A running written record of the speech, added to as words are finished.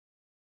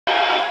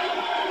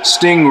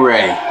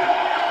Stingray,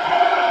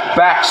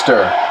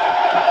 Baxter,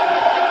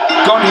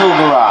 Gun Hill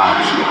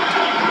Garage.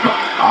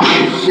 Oh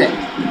shit.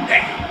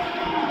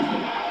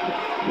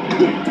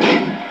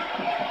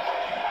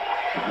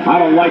 I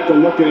don't like the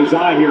look in his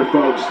eye here,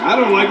 folks. I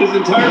don't like his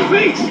entire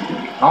face.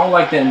 I don't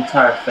like the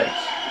entire face.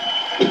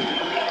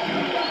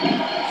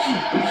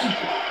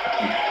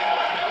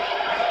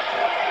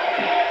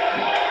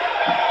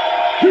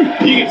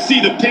 You can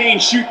see the pain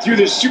shoot through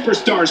this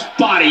superstar's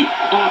body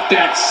off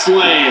that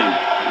slam.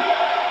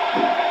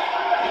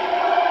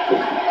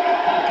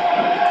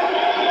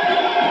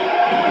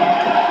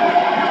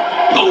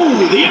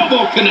 Oh, the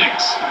elbow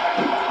connects.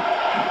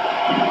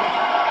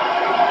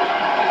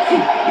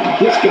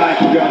 This guy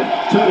can go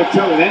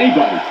toe-to-toe with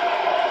anybody.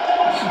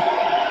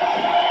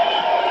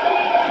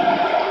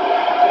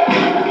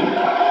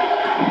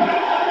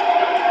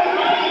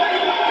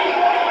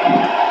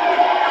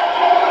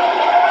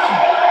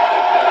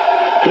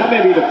 That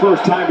may be the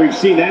first time we've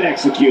seen that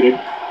executed.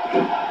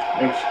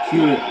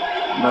 Executed,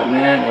 but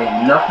man,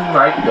 ain't nothing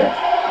like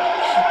that.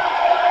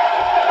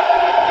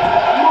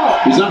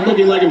 He's not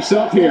looking like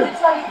himself here.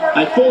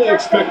 I fully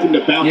expect him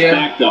to bounce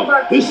back, though.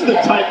 This is the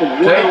type of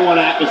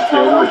one-on-one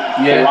atmosphere where it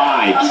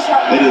thrives.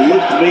 And it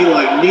looked to me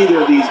like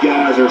neither of these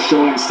guys are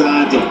showing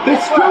signs of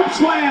this scoop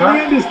slam, the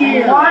end is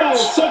near. Oh,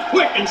 so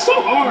quick and so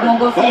hard.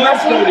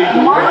 That's no need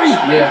to worry.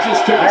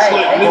 Just took a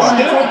slight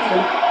misstep.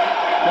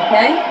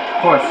 Okay?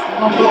 Of course.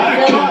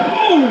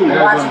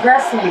 Watch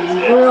wrestling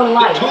in real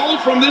life. The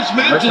tone from this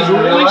match is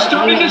really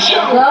starting to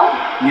show. Go?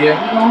 Yeah.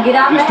 You gonna get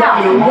out the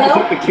house? You will?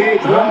 The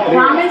cage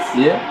Promise?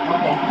 Yeah.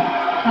 Okay.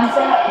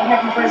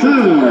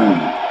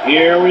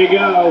 Here we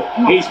go.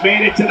 He's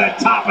made it to the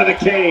top of the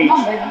cage.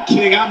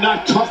 King, I'm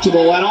not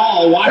comfortable at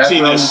all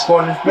watching this.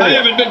 I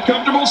haven't been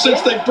comfortable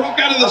since they broke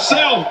out of the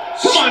cell.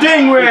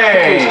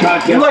 Stingray!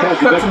 You like to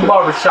cut some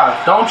barber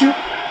shots, don't you?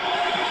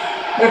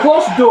 Hey,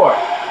 close the door.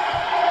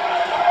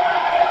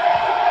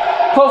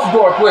 Close the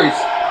door, please.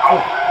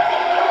 Ow.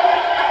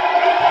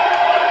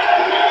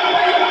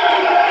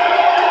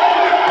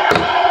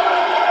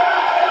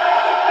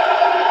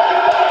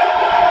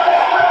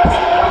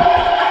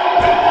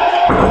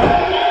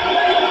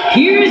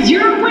 Here's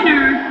your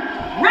winner,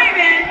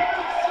 Raymond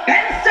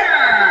Spencer.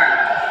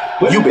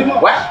 You've been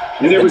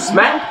whacked, you've been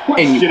smacked,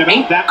 and you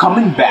ain't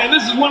coming back. And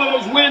this is one of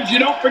those wins you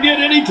don't forget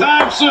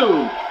anytime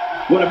soon.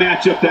 What a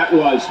matchup that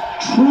was.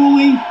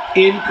 Truly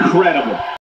incredible.